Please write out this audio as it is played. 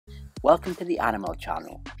Welcome to the Animal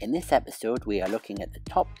Channel. In this episode we are looking at the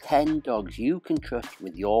top 10 dogs you can trust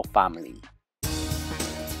with your family.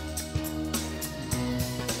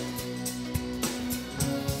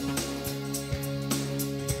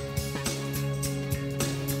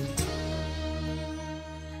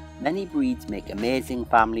 Many breeds make amazing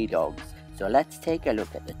family dogs, so let's take a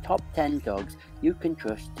look at the top 10 dogs you can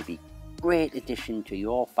trust to be a great addition to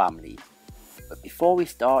your family. But before we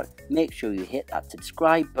start, make sure you hit that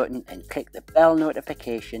subscribe button and click the bell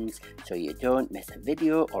notifications so you don't miss a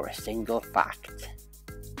video or a single fact.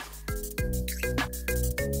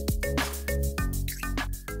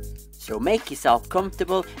 So make yourself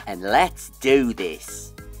comfortable and let's do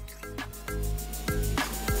this.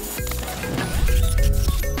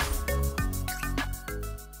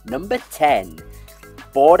 Number 10.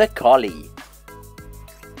 Border Collie.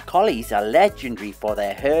 Collies are legendary for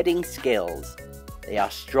their herding skills. They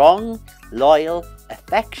are strong, loyal,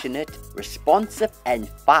 affectionate, responsive and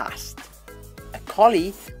fast. A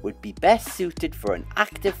collie would be best suited for an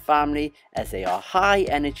active family as they are high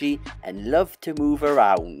energy and love to move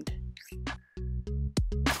around.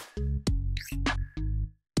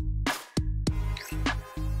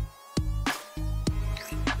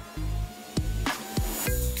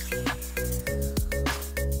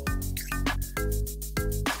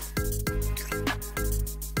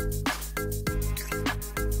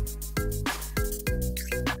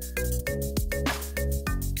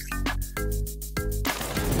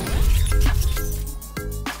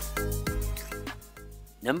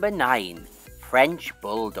 Number 9. French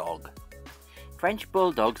Bulldog. French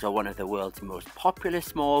Bulldogs are one of the world's most popular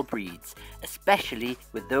small breeds, especially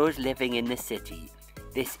with those living in the city.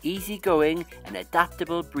 This easygoing and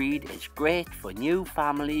adaptable breed is great for new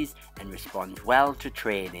families and responds well to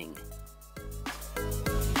training.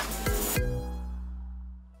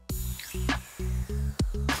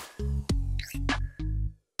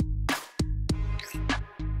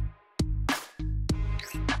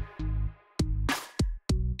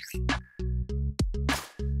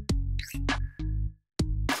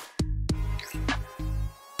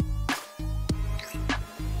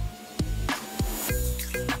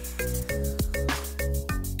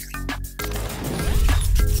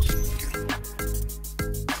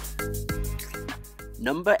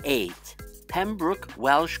 Number 8. Pembroke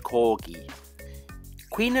Welsh Corgi.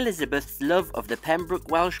 Queen Elizabeth's love of the Pembroke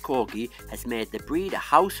Welsh Corgi has made the breed a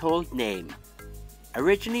household name.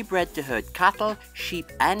 Originally bred to herd cattle,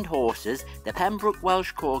 sheep and horses, the Pembroke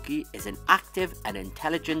Welsh Corgi is an active and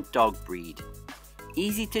intelligent dog breed.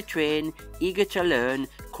 Easy to train, eager to learn,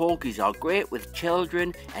 Corgis are great with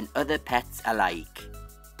children and other pets alike.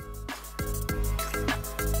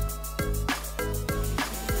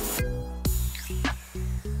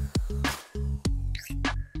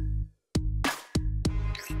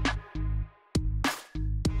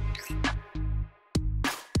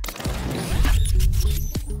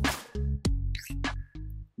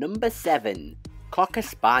 Number 7. Cocker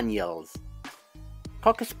Spaniels.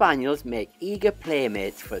 Cocker Spaniels make eager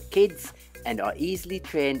playmates for kids and are easily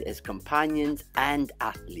trained as companions and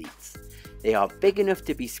athletes. They are big enough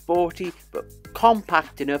to be sporty but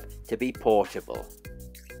compact enough to be portable.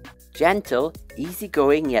 Gentle,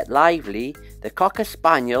 easygoing yet lively, the Cocker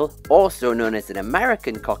Spaniel, also known as an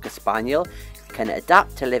American Cocker Spaniel, can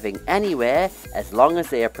adapt to living anywhere as long as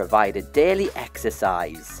they are provided daily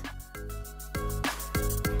exercise.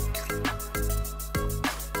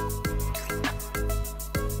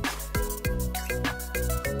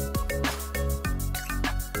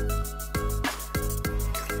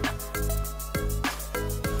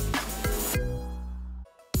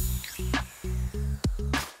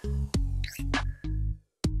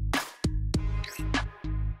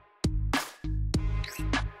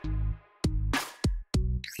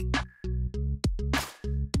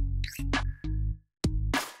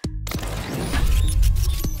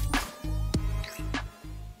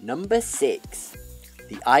 Number 6.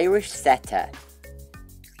 The Irish Setter.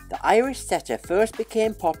 The Irish Setter first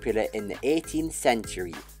became popular in the 18th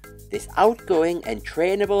century. This outgoing and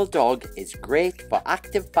trainable dog is great for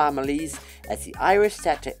active families as the Irish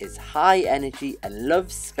Setter is high energy and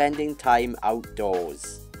loves spending time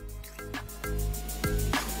outdoors.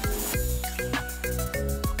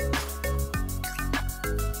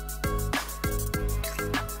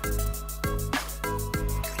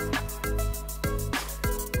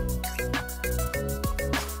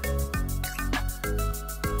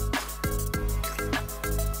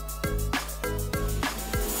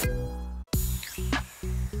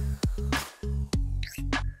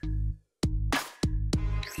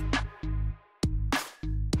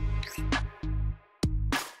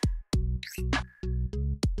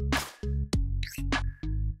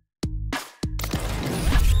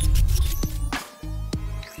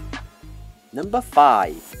 Number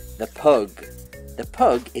 5. The pug. The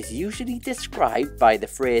pug is usually described by the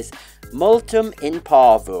phrase multum in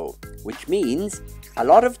parvo, which means a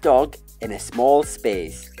lot of dog in a small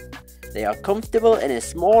space. They are comfortable in a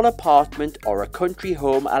small apartment or a country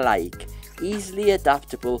home alike, easily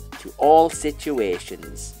adaptable to all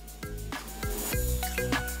situations.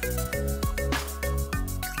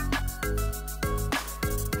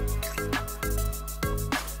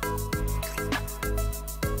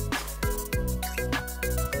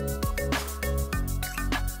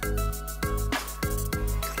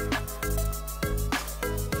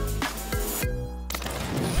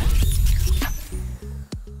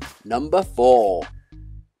 Number 4.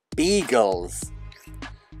 Beagles.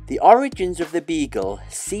 The origins of the beagle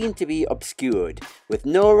seem to be obscured, with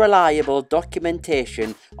no reliable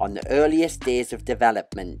documentation on the earliest days of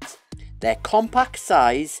development. Their compact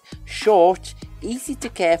size, short, easy to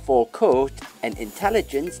care for coat and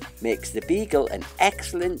intelligence makes the beagle an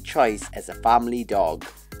excellent choice as a family dog.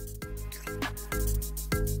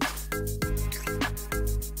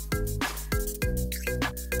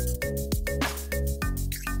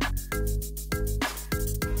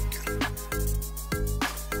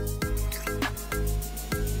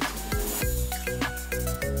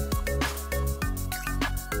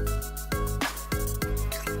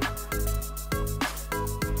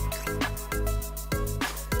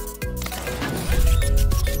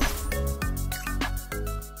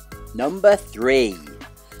 Number 3.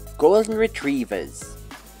 Golden Retrievers.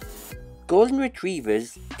 Golden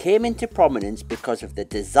Retrievers came into prominence because of the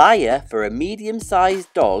desire for a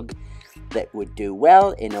medium-sized dog that would do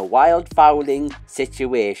well in a wildfowling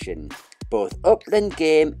situation, both upland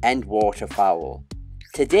game and waterfowl.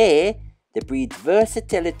 Today, the breed's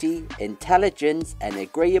versatility, intelligence and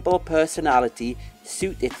agreeable personality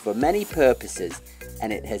suit it for many purposes,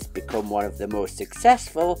 and it has become one of the most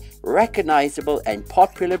successful, recognizable and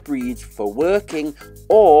popular breeds for working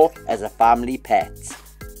or as a family pet.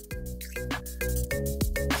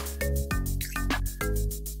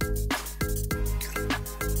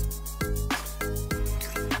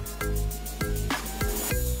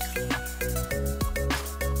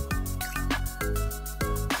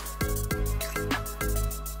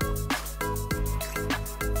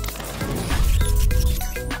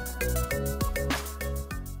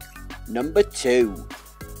 Number 2.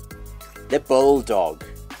 The Bulldog.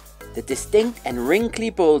 The distinct and wrinkly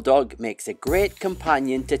bulldog makes a great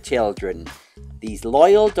companion to children. These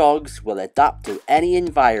loyal dogs will adapt to any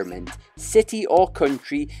environment, city or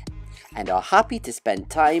country, and are happy to spend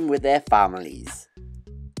time with their families.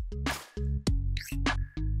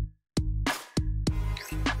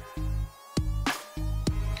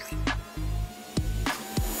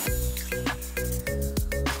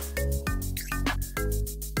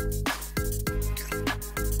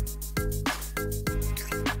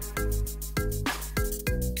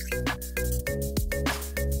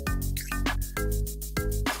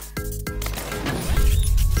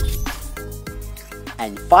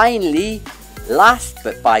 And finally, last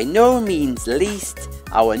but by no means least,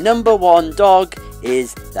 our number 1 dog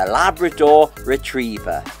is the Labrador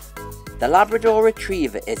Retriever. The Labrador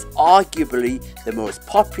Retriever is arguably the most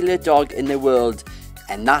popular dog in the world,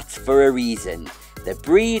 and that's for a reason. The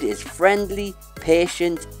breed is friendly,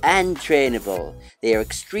 patient and trainable. They are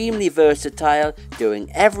extremely versatile,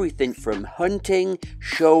 doing everything from hunting,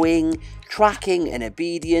 showing, tracking and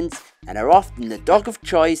obedience, and are often the dog of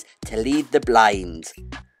choice to lead the blind.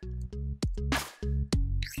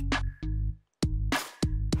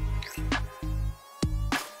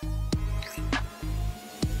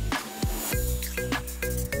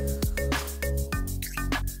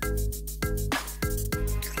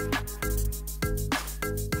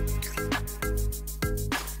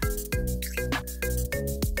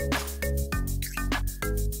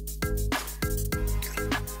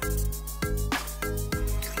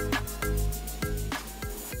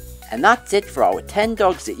 And that's it for our 10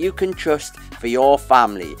 dogs that you can trust for your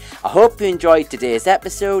family. I hope you enjoyed today's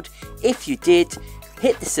episode. If you did,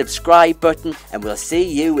 hit the subscribe button and we'll see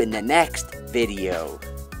you in the next video.